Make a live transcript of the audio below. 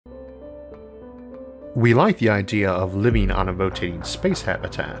We like the idea of living on a rotating space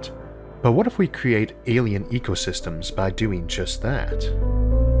habitat, but what if we create alien ecosystems by doing just that?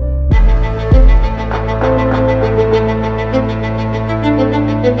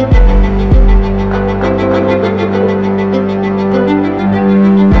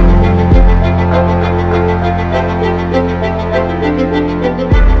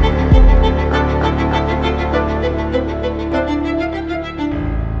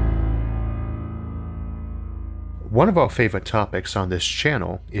 One of our favorite topics on this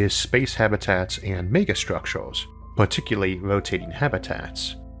channel is space habitats and megastructures, particularly rotating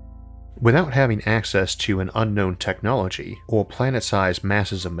habitats. Without having access to an unknown technology or planet-sized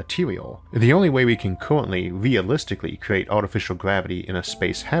masses of material, the only way we can currently realistically create artificial gravity in a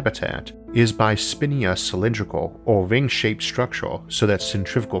space habitat is by spinning a cylindrical or ring-shaped structure so that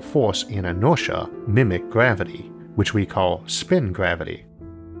centrifugal force and inertia mimic gravity, which we call spin gravity.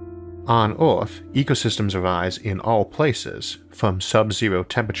 On Earth, ecosystems arise in all places, from sub-zero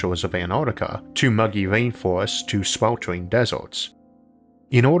temperatures of Antarctica to muggy rainforests to sweltering deserts.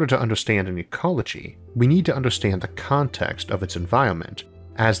 In order to understand an ecology, we need to understand the context of its environment,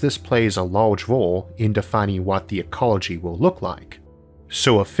 as this plays a large role in defining what the ecology will look like.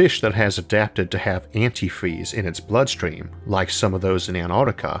 So a fish that has adapted to have antifreeze in its bloodstream, like some of those in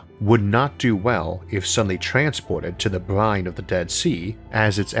Antarctica, would not do well if suddenly transported to the brine of the Dead Sea,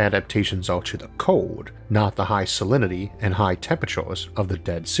 as its adaptations are to the cold, not the high salinity and high temperatures of the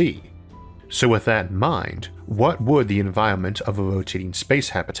Dead Sea. So with that in mind, what would the environment of a rotating space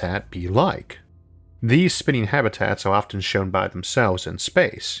habitat be like? These spinning habitats are often shown by themselves in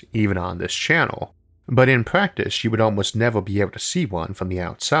space, even on this channel, but in practice you would almost never be able to see one from the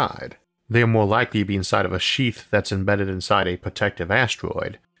outside. They are more likely to be inside of a sheath that's embedded inside a protective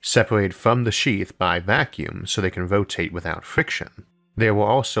asteroid, separated from the sheath by vacuum so they can rotate without friction. There will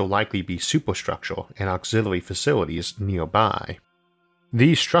also likely be superstructure and auxiliary facilities nearby.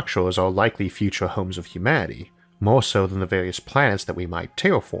 These structures are likely future homes of humanity, more so than the various planets that we might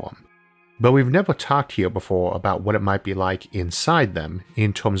terraform. But we've never talked here before about what it might be like inside them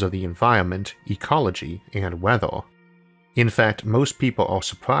in terms of the environment, ecology, and weather. In fact, most people are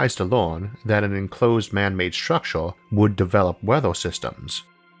surprised to learn that an enclosed man-made structure would develop weather systems.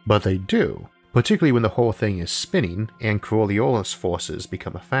 But they do, particularly when the whole thing is spinning and Coriolis forces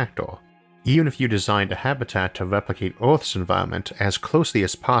become a factor. Even if you designed a habitat to replicate Earth's environment as closely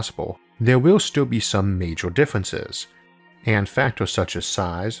as possible, there will still be some major differences, and factors such as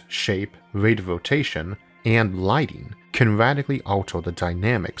size, shape, rate of rotation, and lighting can radically alter the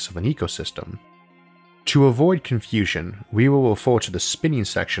dynamics of an ecosystem. To avoid confusion, we will refer to the spinning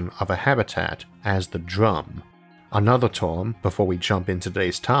section of a habitat as the drum. Another term, before we jump into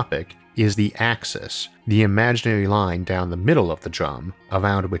today's topic, is the axis, the imaginary line down the middle of the drum,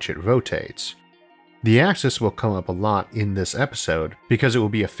 around which it rotates. The axis will come up a lot in this episode because it will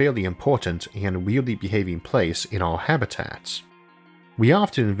be a fairly important and weirdly behaving place in our habitats. We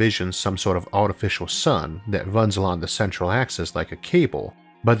often envision some sort of artificial sun that runs along the central axis like a cable,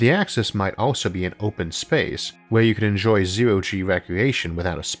 but the axis might also be an open space where you can enjoy zero-G recreation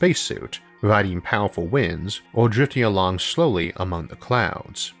without a spacesuit, riding powerful winds, or drifting along slowly among the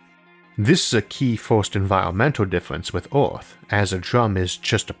clouds. This is a key first environmental difference with Earth, as a drum is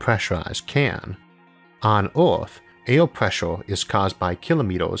just a pressurized can. On Earth, air pressure is caused by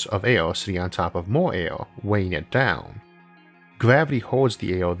kilometers of air sitting on top of more air, weighing it down. Gravity holds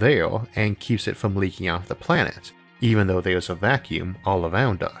the air there and keeps it from leaking off the planet, even though there's a vacuum all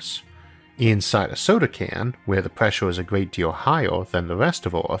around us. Inside a soda can, where the pressure is a great deal higher than the rest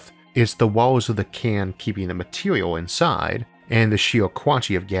of Earth, it's the walls of the can keeping the material inside, and the sheer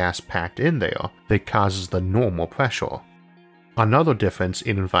quantity of gas packed in there that causes the normal pressure. Another difference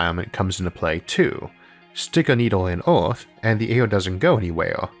in environment comes into play too. Stick a needle in Earth and the air doesn't go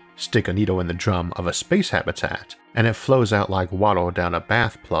anywhere. Stick a needle in the drum of a space habitat and it flows out like water down a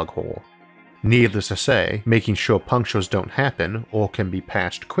bath plug hole. Needless to say, making sure punctures don't happen or can be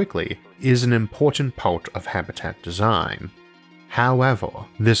patched quickly is an important part of habitat design. However,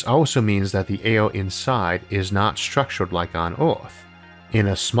 this also means that the air inside is not structured like on Earth. In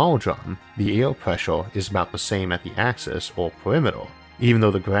a small drum, the air pressure is about the same at the axis or perimeter, even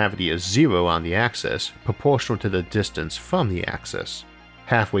though the gravity is zero on the axis proportional to the distance from the axis.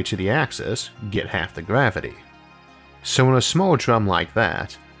 Halfway to the axis, get half the gravity. So in a small drum like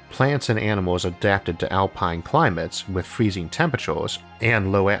that, plants and animals adapted to alpine climates with freezing temperatures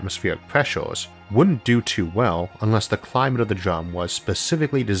and low atmospheric pressures wouldn't do too well unless the climate of the drum was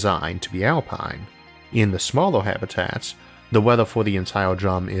specifically designed to be alpine. In the smaller habitats, the weather for the entire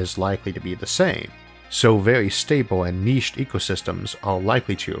drum is likely to be the same, so very stable and niched ecosystems are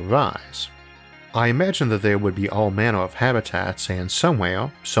likely to arise. I imagine that there would be all manner of habitats, and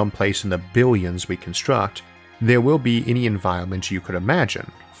somewhere, someplace in the billions we construct, there will be any environment you could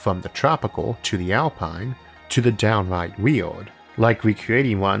imagine, from the tropical to the alpine to the downright weird, like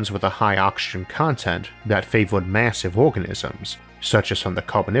recreating ones with a high oxygen content that favored massive organisms, such as from the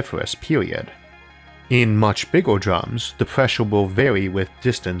Carboniferous period. In much bigger drums, the pressure will vary with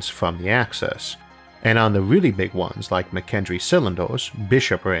distance from the axis, and on the really big ones like McKendree cylinders,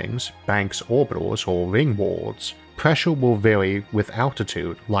 Bishop rings, Banks orbitals, or Ringworlds, pressure will vary with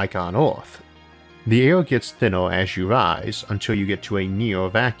altitude like on Earth. The air gets thinner as you rise until you get to a near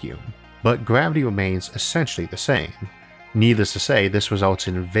vacuum, but gravity remains essentially the same. Needless to say, this results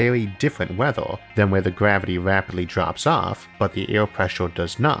in very different weather than where the gravity rapidly drops off but the air pressure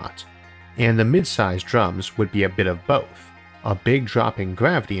does not, and the mid-sized drums would be a bit of both. A big drop in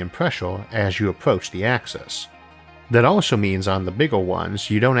gravity and pressure as you approach the axis. That also means on the bigger ones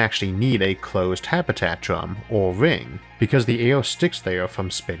you don't actually need a closed habitat drum or ring because the air sticks there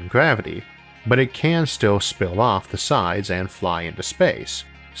from spin gravity, but it can still spill off the sides and fly into space,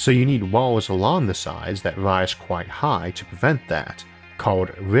 so you need walls along the sides that rise quite high to prevent that,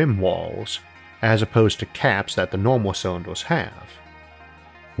 called rim walls, as opposed to caps that the normal cylinders have.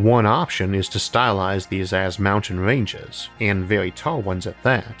 One option is to stylize these as mountain ranges, and very tall ones at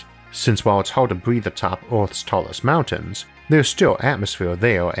that, since while it's hard to breathe atop Earth's tallest mountains, there's still atmosphere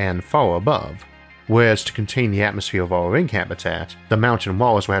there and far above, whereas to contain the atmosphere of our ring habitat, the mountain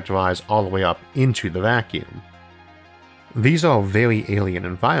walls will have to rise all the way up into the vacuum. These are very alien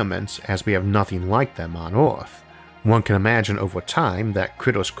environments as we have nothing like them on Earth. One can imagine over time that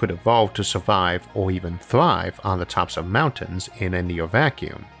critters could evolve to survive or even thrive on the tops of mountains in a near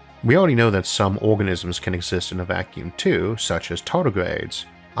vacuum. We already know that some organisms can exist in a vacuum too, such as tardigrades.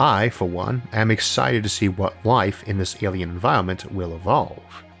 I, for one, am excited to see what life in this alien environment will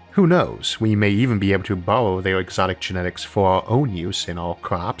evolve. Who knows, we may even be able to borrow their exotic genetics for our own use in our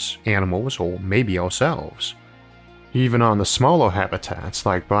crops, animals, or maybe ourselves. Even on the smaller habitats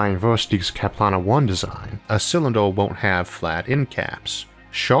like Brian Versteeg's Kaplana 1 design, a cylinder won't have flat end caps.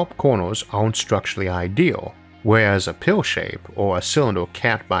 Sharp corners aren't structurally ideal, whereas a pill shape or a cylinder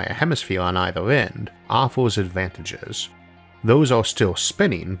capped by a hemisphere on either end offers advantages. Those are still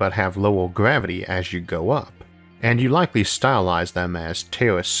spinning but have lower gravity as you go up, and you likely stylize them as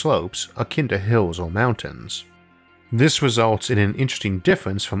terraced slopes akin to hills or mountains. This results in an interesting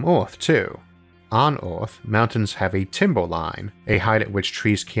difference from Earth too. On Earth, mountains have a timber line, a height at which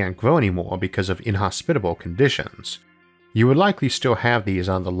trees can't grow anymore because of inhospitable conditions. You would likely still have these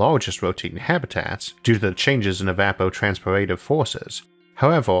on the largest rotating habitats due to the changes in evapotranspirative forces.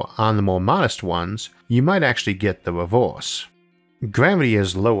 However, on the more modest ones, you might actually get the reverse. Gravity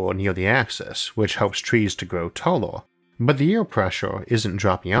is lower near the axis, which helps trees to grow taller, but the air pressure isn't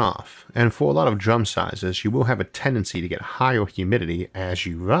dropping off, and for a lot of drum sizes you will have a tendency to get higher humidity as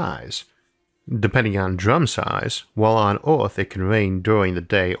you rise. Depending on drum size, while on Earth it can rain during the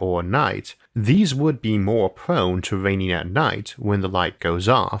day or night, these would be more prone to raining at night when the light goes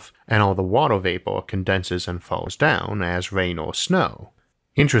off and all the water vapor condenses and falls down as rain or snow.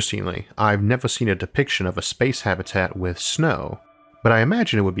 Interestingly, I've never seen a depiction of a space habitat with snow, but I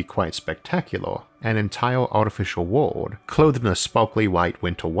imagine it would be quite spectacular, an entire artificial world clothed in a sparkly white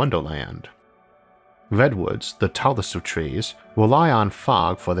winter wonderland. Redwoods, the tallest of trees, rely on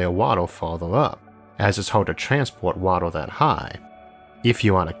fog for their water farther up, as it's hard to transport water that high. If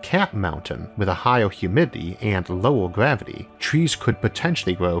you're on a cap mountain with a higher humidity and lower gravity, trees could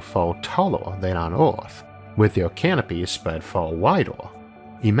potentially grow far taller than on Earth, with their canopies spread far wider.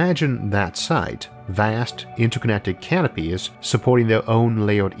 Imagine that sight, vast, interconnected canopies supporting their own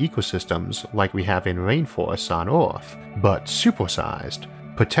layered ecosystems like we have in rainforests on Earth, but supersized,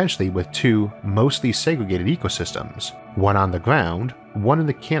 potentially with two mostly segregated ecosystems, one on the ground, one in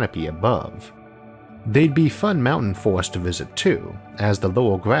the canopy above. They'd be fun mountain forests to visit too, as the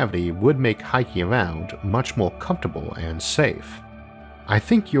lower gravity would make hiking around much more comfortable and safe. I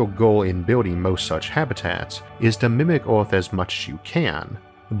think your goal in building most such habitats is to mimic Earth as much as you can,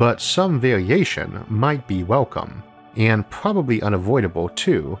 but some variation might be welcome, and probably unavoidable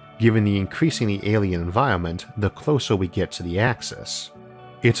too, given the increasingly alien environment the closer we get to the axis.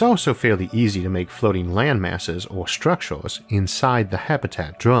 It's also fairly easy to make floating landmasses or structures inside the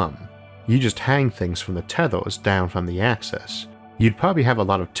habitat drum. You just hang things from the tethers down from the axis. You'd probably have a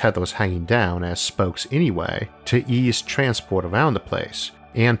lot of tethers hanging down as spokes anyway to ease transport around the place,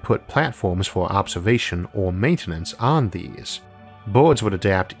 and put platforms for observation or maintenance on these. Birds would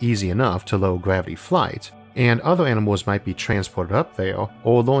adapt easy enough to low gravity flight, and other animals might be transported up there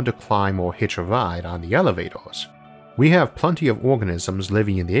or learn to climb or hitch a ride on the elevators. We have plenty of organisms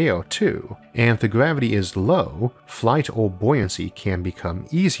living in the air too, and if the gravity is low, flight or buoyancy can become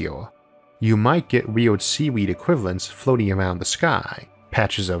easier. You might get weird seaweed equivalents floating around the sky,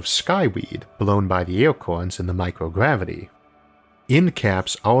 patches of skyweed blown by the air currents in the microgravity. End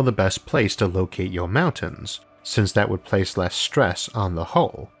caps are the best place to locate your mountains, since that would place less stress on the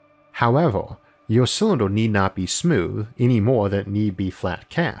hull. However, your cylinder need not be smooth any more than it need be flat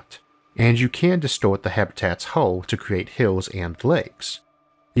capped, and you can distort the habitat's hull to create hills and lakes.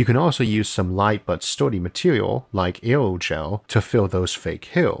 You can also use some light but sturdy material like aerogel to fill those fake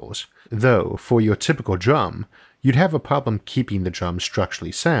hills, though for your typical drum, you'd have a problem keeping the drum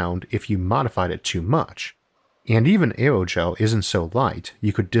structurally sound if you modified it too much. And even aerogel isn't so light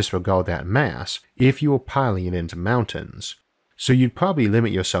you could disregard that mass if you were piling it into mountains, so you'd probably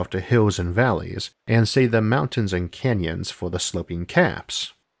limit yourself to hills and valleys and save the mountains and canyons for the sloping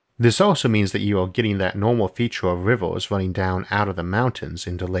caps. This also means that you are getting that normal feature of rivers running down out of the mountains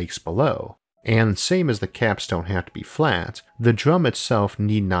into lakes below, and same as the caps don't have to be flat, the drum itself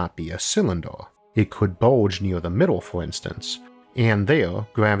need not be a cylinder. It could bulge near the middle for instance, and there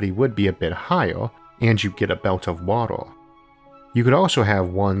gravity would be a bit higher and you get a belt of water. You could also have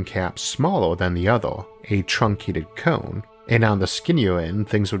one cap smaller than the other, a truncated cone, and on the skinnier end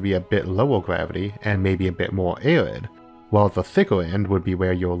things would be a bit lower gravity and maybe a bit more arid, while the thicker end would be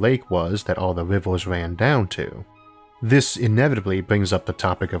where your lake was that all the rivers ran down to. This inevitably brings up the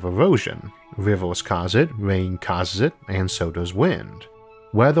topic of erosion. Rivers cause it, rain causes it, and so does wind.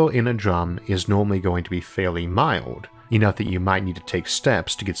 Weather in a drum is normally going to be fairly mild, enough that you might need to take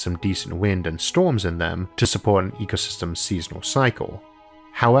steps to get some decent wind and storms in them to support an ecosystem's seasonal cycle.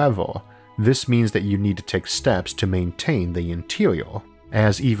 However, this means that you need to take steps to maintain the interior,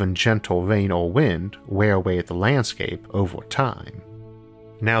 as even gentle rain or wind wear away at the landscape over time.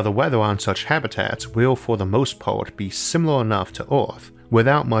 Now the weather on such habitats will for the most part be similar enough to Earth,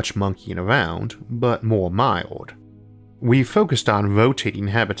 without much monkeying around, but more mild. We focused on rotating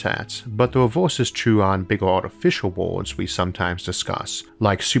habitats, but the reverse is true on bigger artificial worlds we sometimes discuss,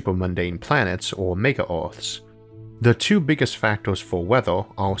 like supramundane planets or mega-Earths. The two biggest factors for weather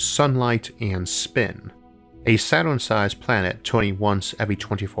are sunlight and spin. A Saturn-sized planet turning once every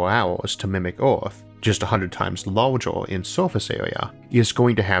 24 hours to mimic Earth, just 100 times larger in surface area, is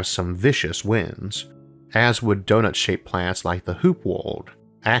going to have some vicious winds, as would donut-shaped planets like the Hoop World.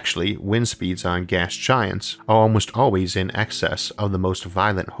 Actually, wind speeds on gas giants are almost always in excess of the most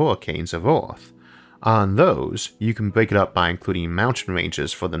violent hurricanes of Earth. On those, you can break it up by including mountain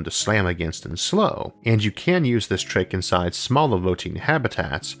ranges for them to slam against and slow, and you can use this trick inside smaller rotating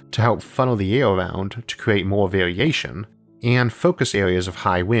habitats to help funnel the air around to create more variation, and focus areas of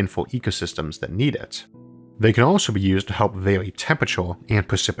high wind for ecosystems that need it. They can also be used to help vary temperature and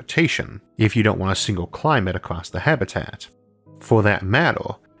precipitation if you don't want a single climate across the habitat. For that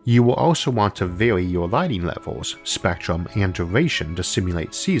matter, you will also want to vary your lighting levels, spectrum, and duration to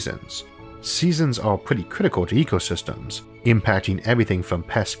simulate seasons. Seasons are pretty critical to ecosystems, impacting everything from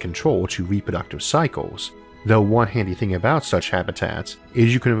pest control to reproductive cycles, though one handy thing about such habitats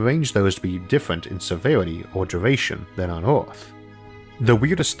is you can arrange those to be different in severity or duration than on Earth. The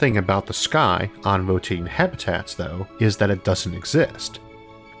weirdest thing about the sky on rotating habitats, though, is that it doesn't exist.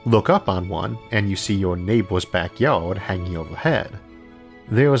 Look up on one and you see your neighbor's backyard hanging overhead.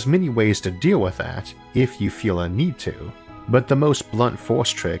 There's many ways to deal with that if you feel a need to, but the most blunt force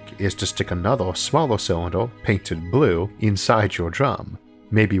trick is to stick another smaller cylinder painted blue inside your drum,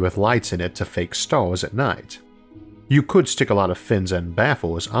 maybe with lights in it to fake stars at night. You could stick a lot of fins and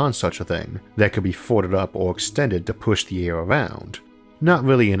baffles on such a thing that could be folded up or extended to push the air around. Not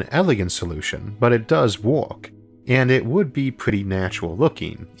really an elegant solution, but it does work, and it would be pretty natural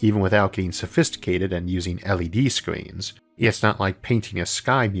looking, even without getting sophisticated and using LED screens. It's not like painting a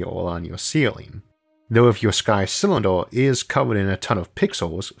sky mural on your ceiling. Though if your sky cylinder is covered in a ton of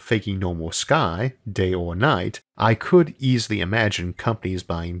pixels faking normal sky, day or night, I could easily imagine companies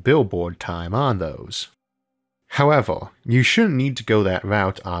buying billboard time on those. However, you shouldn't need to go that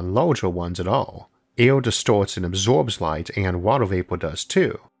route on larger ones at all. Air distorts and absorbs light, and water vapor does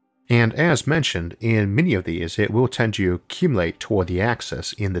too. And as mentioned, in many of these it will tend to accumulate toward the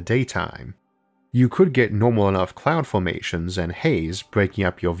axis in the daytime. You could get normal enough cloud formations and haze breaking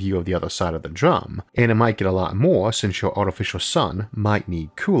up your view of the other side of the drum, and it might get a lot more since your artificial sun might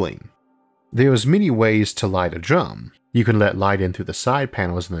need cooling. There's many ways to light a drum. You can let light in through the side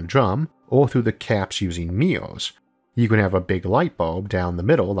panels in the drum, or through the caps using mirrors. You can have a big light bulb down the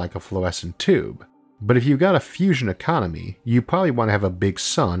middle like a fluorescent tube. But if you've got a fusion economy, you probably want to have a big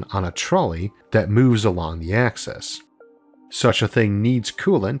sun on a trolley that moves along the axis. Such a thing needs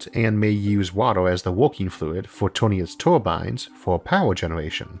coolant and may use water as the working fluid for turning its turbines for power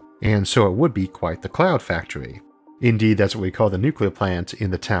generation, and so it would be quite the cloud factory. Indeed, that's what we call the nuclear plant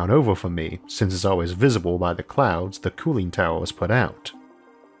in the town over from me, since it's always visible by the clouds the cooling towers put out.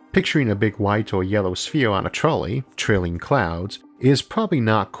 Picturing a big white or yellow sphere on a trolley, trailing clouds, is probably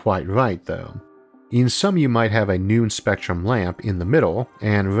not quite right though. In some you might have a noon spectrum lamp in the middle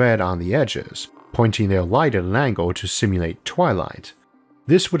and red on the edges, pointing their light at an angle to simulate twilight.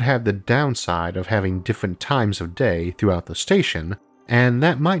 This would have the downside of having different times of day throughout the station, and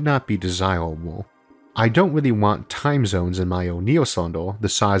that might not be desirable. I don't really want time zones in my O'Neill cylinder the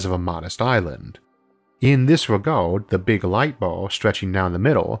size of a modest island. In this regard, the big light bar stretching down the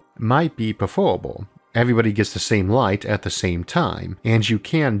middle might be preferable. Everybody gets the same light at the same time, and you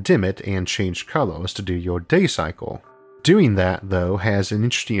can dim it and change colors to do your day cycle. Doing that, though, has an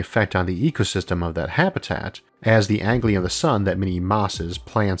interesting effect on the ecosystem of that habitat, as the angling of the sun that many mosses,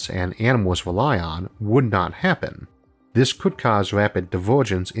 plants, and animals rely on would not happen. This could cause rapid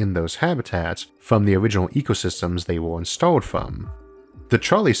divergence in those habitats from the original ecosystems they were installed from. The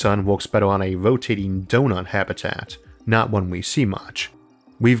trolley sun works better on a rotating donut habitat, not one we see much.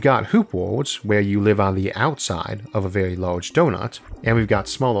 We've got hoop worlds, where you live on the outside of a very large donut, and we've got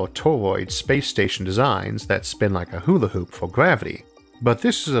smaller toroid space station designs that spin like a hula hoop for gravity. But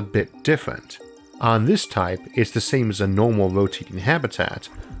this is a bit different. On this type, it's the same as a normal rotating habitat,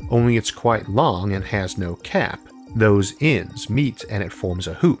 only it's quite long and has no cap. Those ends meet and it forms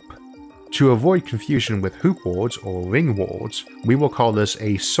a hoop. To avoid confusion with hoop worlds or ring worlds, we will call this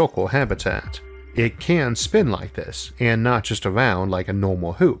a circle habitat. It can spin like this, and not just around like a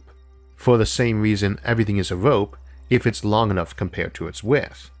normal hoop. For the same reason everything is a rope if it's long enough compared to its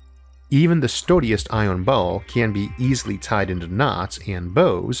width. Even the sturdiest iron ball can be easily tied into knots and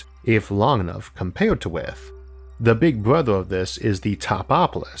bows if long enough compared to width. The big brother of this is the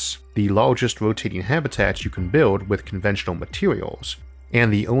Topopolis, the largest rotating habitat you can build with conventional materials,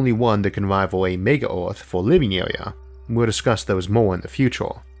 and the only one that can rival a mega-Earth for living area. We'll discuss those more in the future.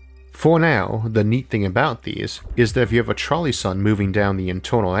 For now, the neat thing about these is that if you have a trolley sun moving down the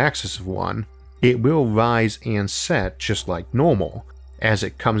internal axis of one, it will rise and set just like normal, as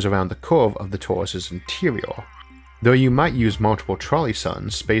it comes around the curve of the torus's interior, though you might use multiple trolley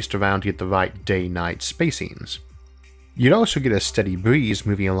suns spaced around to get the right day-night spacings. You'd also get a steady breeze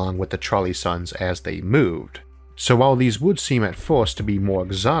moving along with the trolley suns as they moved, so while these would seem at first to be more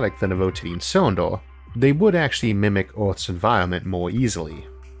exotic than a rotating cylinder, they would actually mimic Earth's environment more easily.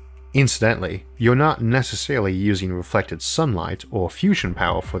 Incidentally, you're not necessarily using reflected sunlight or fusion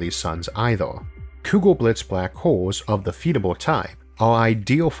power for these suns either. Kugelblitz black holes of the feedable type are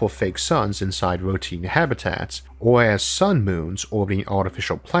ideal for fake suns inside rotating habitats or as sun moons orbiting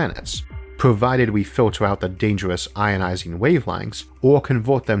artificial planets, provided we filter out the dangerous ionizing wavelengths or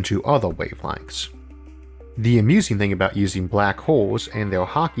convert them to other wavelengths. The amusing thing about using black holes and their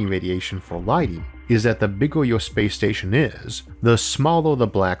Hawking radiation for lighting is that the bigger your space station is, the smaller the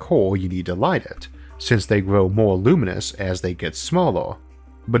black hole you need to light it, since they grow more luminous as they get smaller.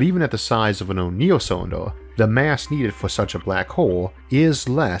 But even at the size of an O'Neill cylinder, the mass needed for such a black hole is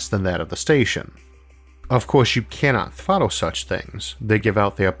less than that of the station. Of course, you cannot throttle such things, they give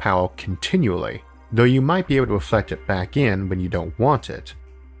out their power continually, though you might be able to reflect it back in when you don't want it.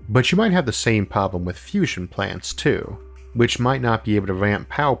 But you might have the same problem with fusion plants too, which might not be able to ramp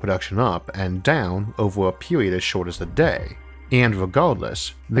power production up and down over a period as short as the day, and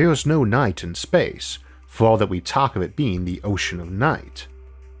regardless, there's no night in space, for all that we talk of it being the ocean of night.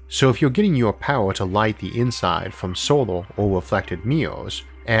 So if you're getting your power to light the inside from solar or reflected mirrors,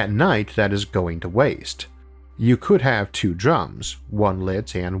 at night that is going to waste. You could have two drums, one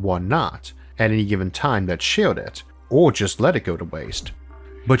lit and one not, at any given time that shared it, or just let it go to waste.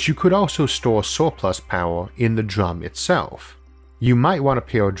 But you could also store surplus power in the drum itself. You might want a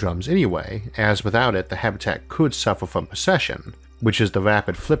pair of drums anyway, as without it the habitat could suffer from precession, which is the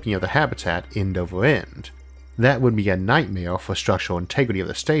rapid flipping of the habitat end over end. That would be a nightmare for structural integrity of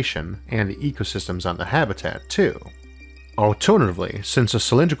the station and the ecosystems on the habitat too. Alternatively, since a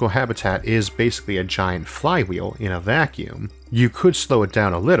cylindrical habitat is basically a giant flywheel in a vacuum, you could slow it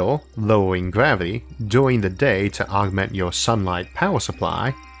down a little, lowering gravity, during the day to augment your sunlight power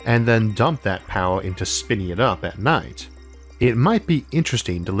supply, and then dump that power into spinning it up at night. It might be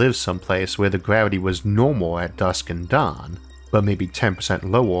interesting to live someplace where the gravity was normal at dusk and dawn, but maybe 10%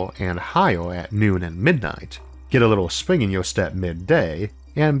 lower and higher at noon and midnight, get a little spring in your step midday,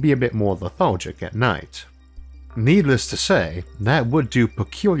 and be a bit more lethargic at night. Needless to say, that would do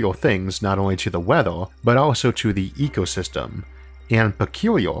peculiar things not only to the weather, but also to the ecosystem, and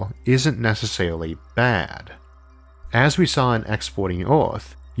peculiar isn't necessarily bad. As we saw in Exporting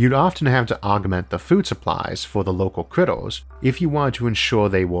Earth, you'd often have to augment the food supplies for the local critters if you wanted to ensure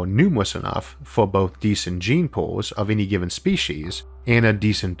they were numerous enough for both decent gene pools of any given species and a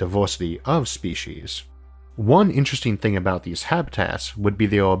decent diversity of species. One interesting thing about these habitats would be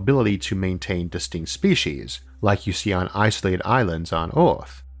their ability to maintain distinct species, like you see on isolated islands on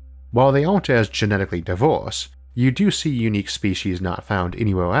Earth. While they aren't as genetically diverse, you do see unique species not found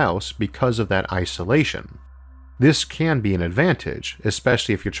anywhere else because of that isolation. This can be an advantage,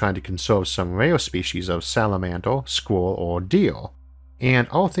 especially if you're trying to conserve some rare species of salamander, squirrel, or deer, and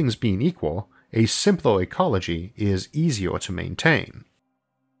all things being equal, a simpler ecology is easier to maintain.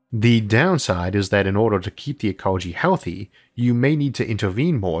 The downside is that in order to keep the ecology healthy, you may need to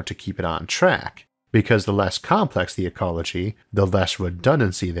intervene more to keep it on track, because the less complex the ecology, the less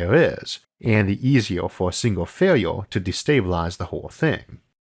redundancy there is, and the easier for a single failure to destabilize the whole thing.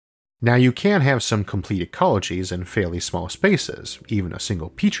 Now you can have some complete ecologies in fairly small spaces, even a single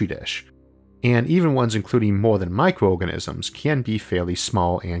petri dish, and even ones including more than microorganisms can be fairly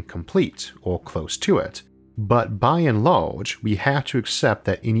small and complete, or close to it. But by and large, we have to accept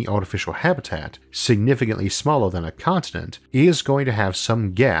that any artificial habitat significantly smaller than a continent is going to have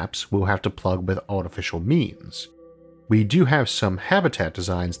some gaps we'll have to plug with artificial means. We do have some habitat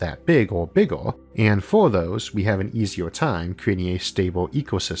designs that big or bigger, and for those we have an easier time creating a stable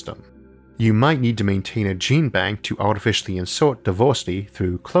ecosystem. You might need to maintain a gene bank to artificially insert diversity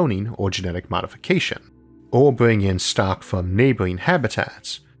through cloning or genetic modification, or bring in stock from neighboring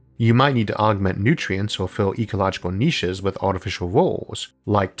habitats. You might need to augment nutrients or fill ecological niches with artificial roles,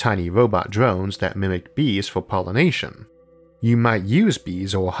 like tiny robot drones that mimic bees for pollination. You might use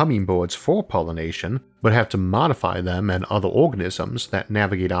bees or hummingbirds for pollination, but have to modify them and other organisms that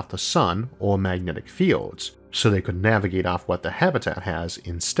navigate off the sun or magnetic fields, so they could navigate off what the habitat has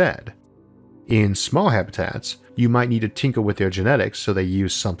instead. In small habitats, you might need to tinker with their genetics so they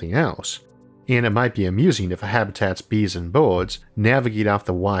use something else, and it might be amusing if a habitat's bees and birds navigate off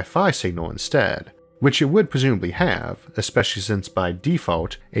the Wi-Fi signal instead, which it would presumably have, especially since by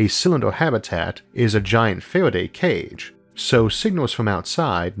default a cylinder habitat is a giant Faraday cage, so signals from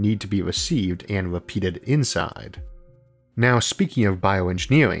outside need to be received and repeated inside. Now speaking of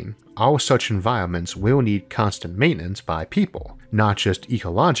bioengineering, all such environments will need constant maintenance by people, not just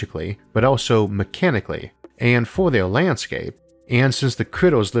ecologically, but also mechanically, and for their landscape. And since the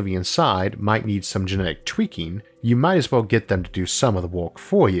critters living inside might need some genetic tweaking, you might as well get them to do some of the work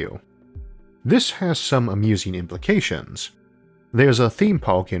for you. This has some amusing implications. There's a theme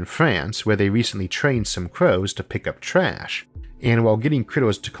park in France where they recently trained some crows to pick up trash, and while getting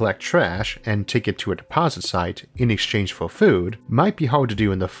critters to collect trash and take it to a deposit site in exchange for food might be hard to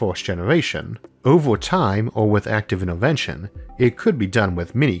do in the first generation, over time or with active intervention, it could be done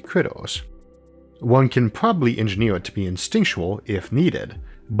with many critters. One can probably engineer it to be instinctual if needed,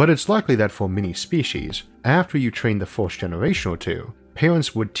 but it's likely that for many species, after you train the first generation or two,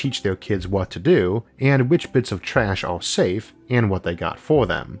 parents would teach their kids what to do and which bits of trash are safe and what they got for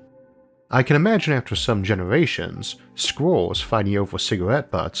them. I can imagine after some generations, squirrels fighting over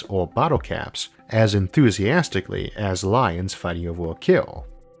cigarette butts or bottle caps as enthusiastically as lions fighting over a kill.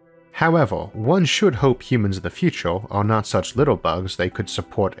 However, one should hope humans of the future are not such little bugs they could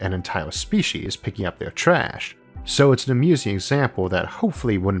support an entire species picking up their trash, so it's an amusing example that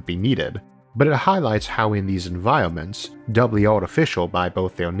hopefully wouldn't be needed, but it highlights how in these environments, doubly artificial by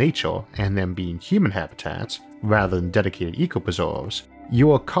both their nature and them being human habitats rather than dedicated ecopreserves,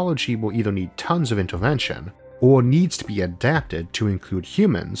 your ecology will either need tons of intervention or needs to be adapted to include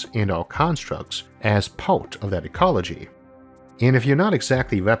humans and our constructs as part of that ecology. And if you're not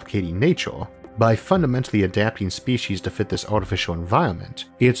exactly replicating nature, by fundamentally adapting species to fit this artificial environment,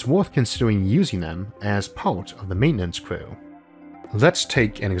 it's worth considering using them as part of the maintenance crew. Let's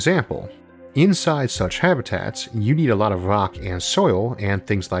take an example. Inside such habitats, you need a lot of rock and soil, and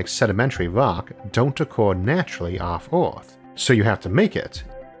things like sedimentary rock don't occur naturally off Earth, so you have to make it,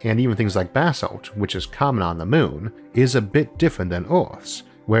 and even things like basalt, which is common on the Moon, is a bit different than Earth's,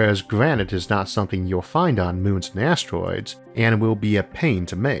 whereas granite is not something you'll find on moons and asteroids, and will be a pain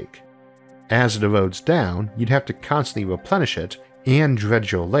to make. As it erodes down, you'd have to constantly replenish it and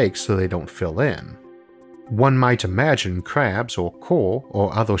dredge your lakes so they don't fill in. One might imagine crabs or coral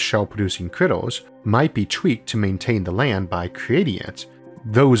or other shell-producing critters might be tweaked to maintain the land by creating it.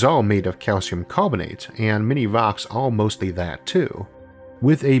 Those are made of calcium carbonate, and many rocks are mostly that too.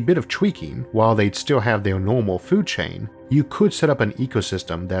 With a bit of tweaking, while they'd still have their normal food chain, you could set up an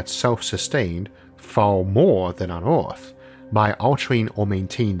ecosystem that's self-sustained far more than on Earth, by altering or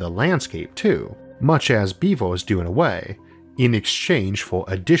maintaining the landscape too, much as beavers do in a way, in exchange for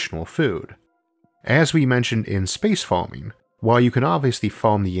additional food. As we mentioned in space farming, while you can obviously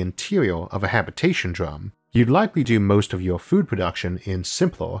farm the interior of a habitation drum, you'd likely do most of your food production in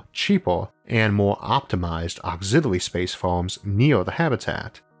simpler, cheaper, and more optimized auxiliary space farms near the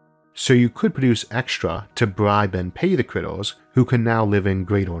habitat. So you could produce extra to bribe and pay the critters who can now live in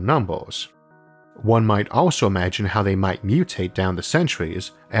greater numbers. One might also imagine how they might mutate down the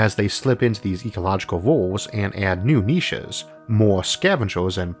centuries as they slip into these ecological roles and add new niches, more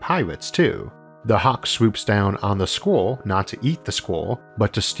scavengers and pirates too. The hawk swoops down on the squirrel not to eat the squirrel,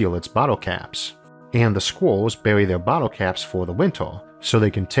 but to steal its bottle caps. And the squirrels bury their bottle caps for the winter, so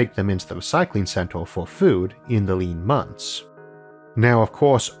they can take them into the recycling center for food in the lean months. Now of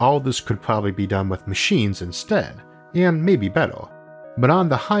course all this could probably be done with machines instead, and maybe better. But on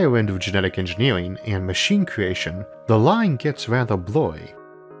the higher end of genetic engineering and machine creation, the line gets rather blurry.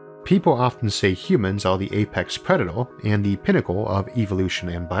 People often say humans are the apex predator and the pinnacle of evolution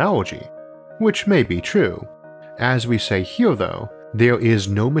and biology, which may be true. As we say here though, there is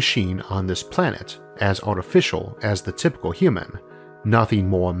no machine on this planet as artificial as the typical human, nothing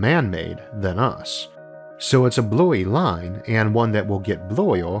more man-made than us. So it's a blurry line, and one that will get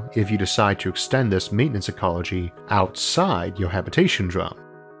blurrier if you decide to extend this maintenance ecology outside your habitation drum.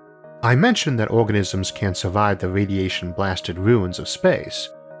 I mentioned that organisms can survive the radiation-blasted ruins of space,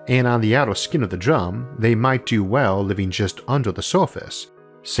 and on the outer skin of the drum, they might do well living just under the surface,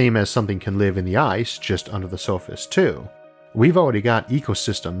 same as something can live in the ice just under the surface too. We've already got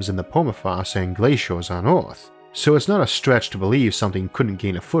ecosystems in the permafrost and glaciers on Earth, so it's not a stretch to believe something couldn't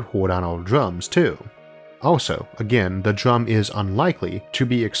gain a foothold on our drums too. Also, again, the drum is unlikely to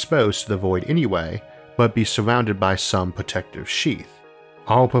be exposed to the void anyway, but be surrounded by some protective sheath.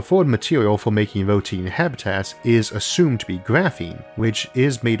 Our preferred material for making rotating habitats is assumed to be graphene, which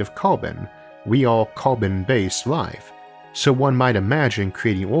is made of carbon. We are carbon-based life, so one might imagine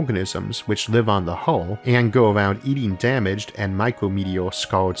creating organisms which live on the hull and go around eating damaged and micrometeor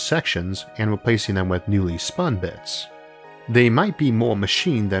scarred sections and replacing them with newly spun bits. They might be more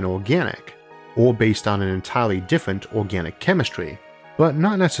machine than organic, or based on an entirely different organic chemistry, but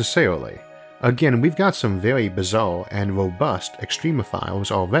not necessarily. Again, we've got some very bizarre and robust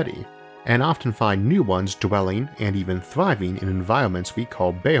extremophiles already, and often find new ones dwelling and even thriving in environments we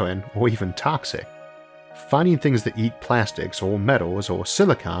call barren or even toxic. Finding things that eat plastics or metals or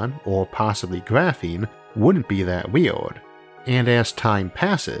silicon or possibly graphene wouldn't be that weird, and as time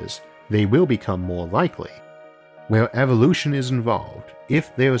passes, they will become more likely. Where evolution is involved,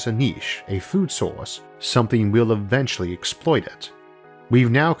 if there's a niche, a food source, something will eventually exploit it.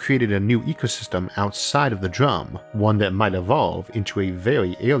 We've now created a new ecosystem outside of the drum, one that might evolve into a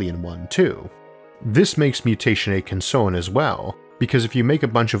very alien one too. This makes mutation a concern as well, because if you make a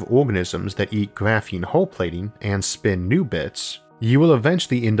bunch of organisms that eat graphene hull plating and spin new bits, you will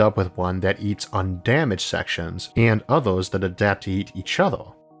eventually end up with one that eats undamaged sections and others that adapt to eat each other.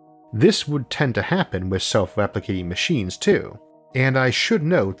 This would tend to happen with self-replicating machines too, and I should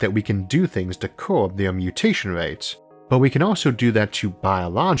note that we can do things to curb their mutation rates, but we can also do that to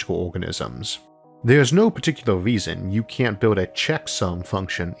biological organisms. There's no particular reason you can't build a checksum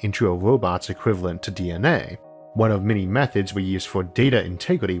function into a robot's equivalent to DNA, one of many methods we use for data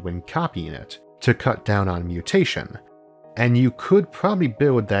integrity when copying it, to cut down on mutation, and you could probably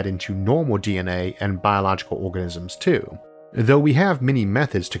build that into normal DNA and biological organisms too. Though we have many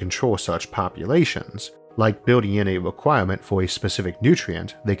methods to control such populations, like building in a requirement for a specific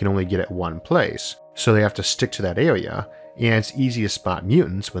nutrient they can only get at one place, so they have to stick to that area, and it's easy to spot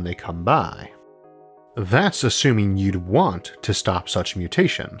mutants when they come by. That's assuming you'd want to stop such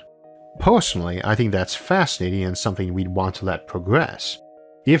mutation. Personally, I think that's fascinating and something we'd want to let progress.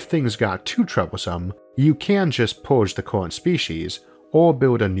 If things got too troublesome, you can just purge the current species, or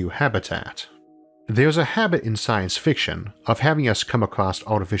build a new habitat. There's a habit in science fiction of having us come across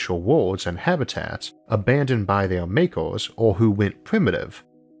artificial worlds and habitats abandoned by their makers or who went primitive.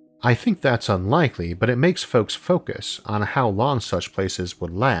 I think that's unlikely, but it makes folks focus on how long such places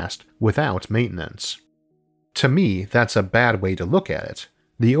would last without maintenance. To me, that's a bad way to look at it.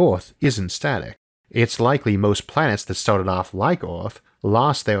 The Earth isn't static. It's likely most planets that started off like Earth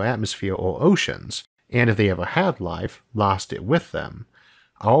lost their atmosphere or oceans, and if they ever had life, lost it with them.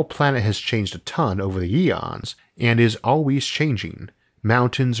 Our planet has changed a ton over the eons, and is always changing.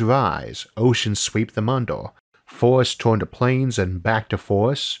 Mountains rise, oceans sweep them under, forests turn to plains and back to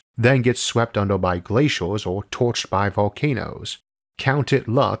forests, then get swept under by glaciers or torched by volcanoes. Count it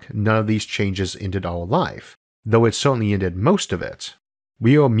luck none of these changes ended our life, though it certainly ended most of it.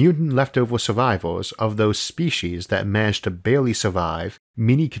 We are mutant leftover survivors of those species that managed to barely survive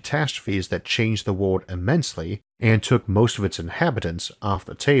mini catastrophes that changed the world immensely and took most of its inhabitants off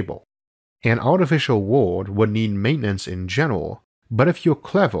the table. An artificial world would need maintenance in general, but if you're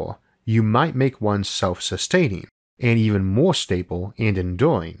clever, you might make one self-sustaining, and even more stable and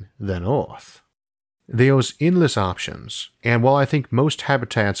enduring than Earth. There's endless options, and while I think most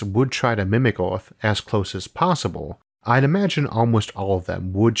habitats would try to mimic Earth as close as possible, I'd imagine almost all of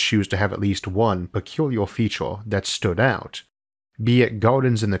them would choose to have at least one peculiar feature that stood out, be it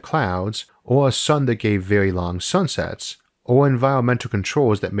gardens in the clouds, or a sun that gave very long sunsets, or environmental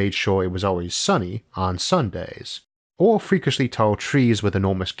controls that made sure it was always sunny on Sundays, or freakishly tall trees with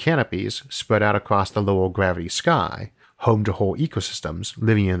enormous canopies spread out across the lower gravity sky, home to whole ecosystems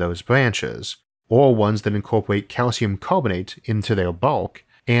living in those branches, or ones that incorporate calcium carbonate into their bulk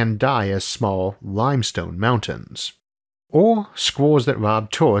and die as small limestone mountains. Or squirrels that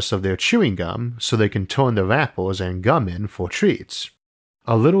rob tourists of their chewing gum so they can turn their apples and gum in for treats.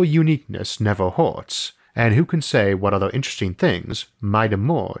 A little uniqueness never hurts, and who can say what other interesting things might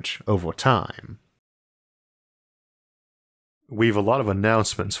emerge over time. We've a lot of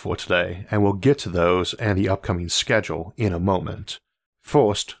announcements for today, and we'll get to those and the upcoming schedule in a moment.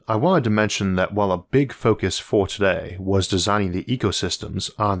 First, I wanted to mention that while a big focus for today was designing the ecosystems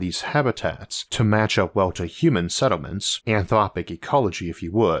on these habitats to match up well to human settlements, anthropic ecology if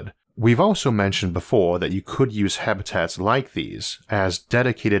you would, we've also mentioned before that you could use habitats like these as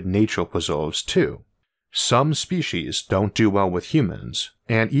dedicated nature preserves too. Some species don't do well with humans,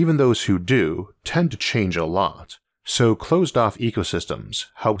 and even those who do tend to change a lot, so closed-off ecosystems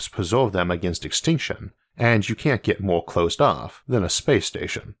helps preserve them against extinction, and you can't get more closed off than a space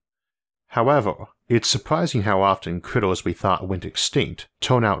station. However, it's surprising how often critters we thought went extinct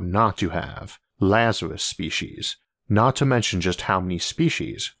turn out not to have Lazarus species, not to mention just how many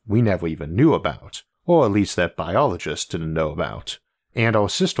species we never even knew about, or at least that biologists didn't know about. And our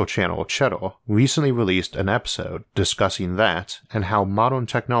sister channel Cheddar recently released an episode discussing that and how modern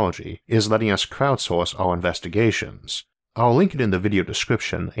technology is letting us crowdsource our investigations. I'll link it in the video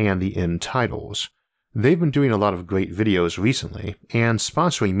description and the end titles. They've been doing a lot of great videos recently, and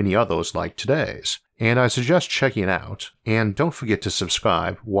sponsoring many others like today's, and I suggest checking it out, and don't forget to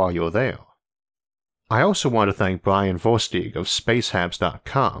subscribe while you're there. I also want to thank Brian Versteeg of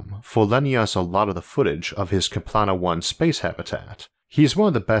SpaceHabs.com for lending us a lot of the footage of his Kaplana 1 space habitat. He's one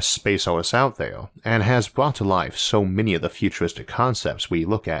of the best space artists out there, and has brought to life so many of the futuristic concepts we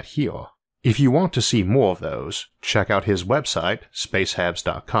look at here. If you want to see more of those, check out his website,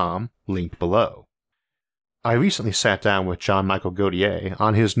 spacehabs.com, linked below. I recently sat down with Jean-Michel Gaultier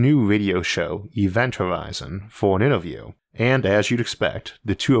on his new radio show, Event Horizon, for an interview, and as you'd expect,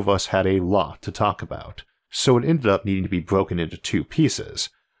 the two of us had a lot to talk about, so it ended up needing to be broken into two pieces.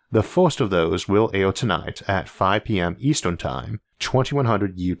 The first of those will air tonight at 5 p.m. Eastern Time,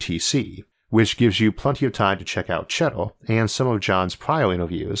 2100 UTC, which gives you plenty of time to check out Cheddar and some of John's prior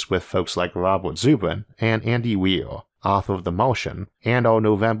interviews with folks like Robert Zubrin and Andy Weir, author of The Martian, and our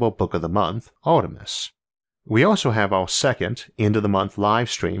November Book of the Month, Artemis. We also have our second end-of-the-month live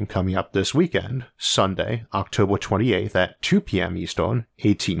stream coming up this weekend, Sunday, October 28th at 2 p.m. Eastern,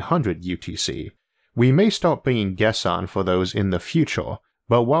 1800 UTC. We may start bringing guests on for those in the future,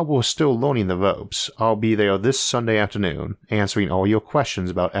 but while we're still learning the ropes, I'll be there this Sunday afternoon answering all your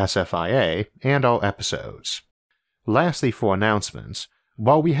questions about SFIA and our episodes. Lastly, for announcements,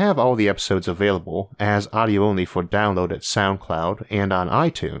 while we have all the episodes available as audio only for download at SoundCloud and on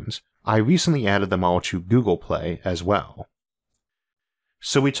iTunes, I recently added them all to Google Play as well.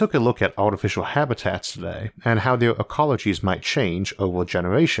 So we took a look at artificial habitats today and how their ecologies might change over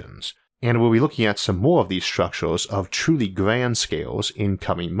generations, and we'll be looking at some more of these structures of truly grand scales in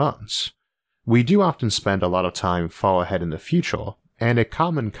coming months. We do often spend a lot of time far ahead in the future, and a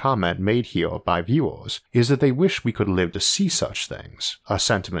common comment made here by viewers is that they wish we could live to see such things, a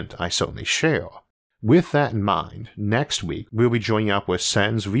sentiment I certainly share. With that in mind, next week we'll be joining up with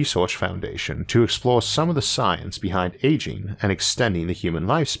SENS Research Foundation to explore some of the science behind aging and extending the human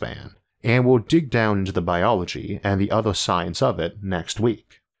lifespan, and we'll dig down into the biology and the other science of it next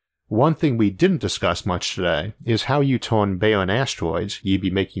week. One thing we didn't discuss much today is how you turn barren asteroids you'd be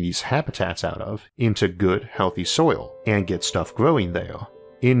making these habitats out of into good, healthy soil and get stuff growing there.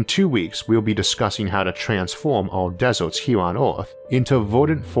 In 2 weeks, we'll be discussing how to transform our deserts here on Earth into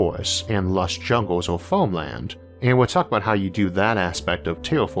verdant forests and lush jungles or farmland, and we'll talk about how you do that aspect of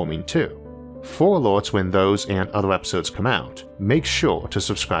terraforming too. For alerts when those and other episodes come out, make sure to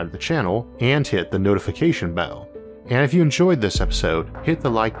subscribe to the channel and hit the notification bell. And if you enjoyed this episode, hit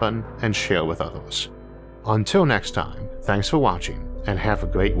the like button and share with others. Until next time, thanks for watching and have a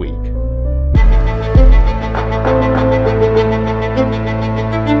great week.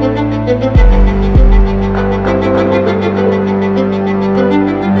 Thank you.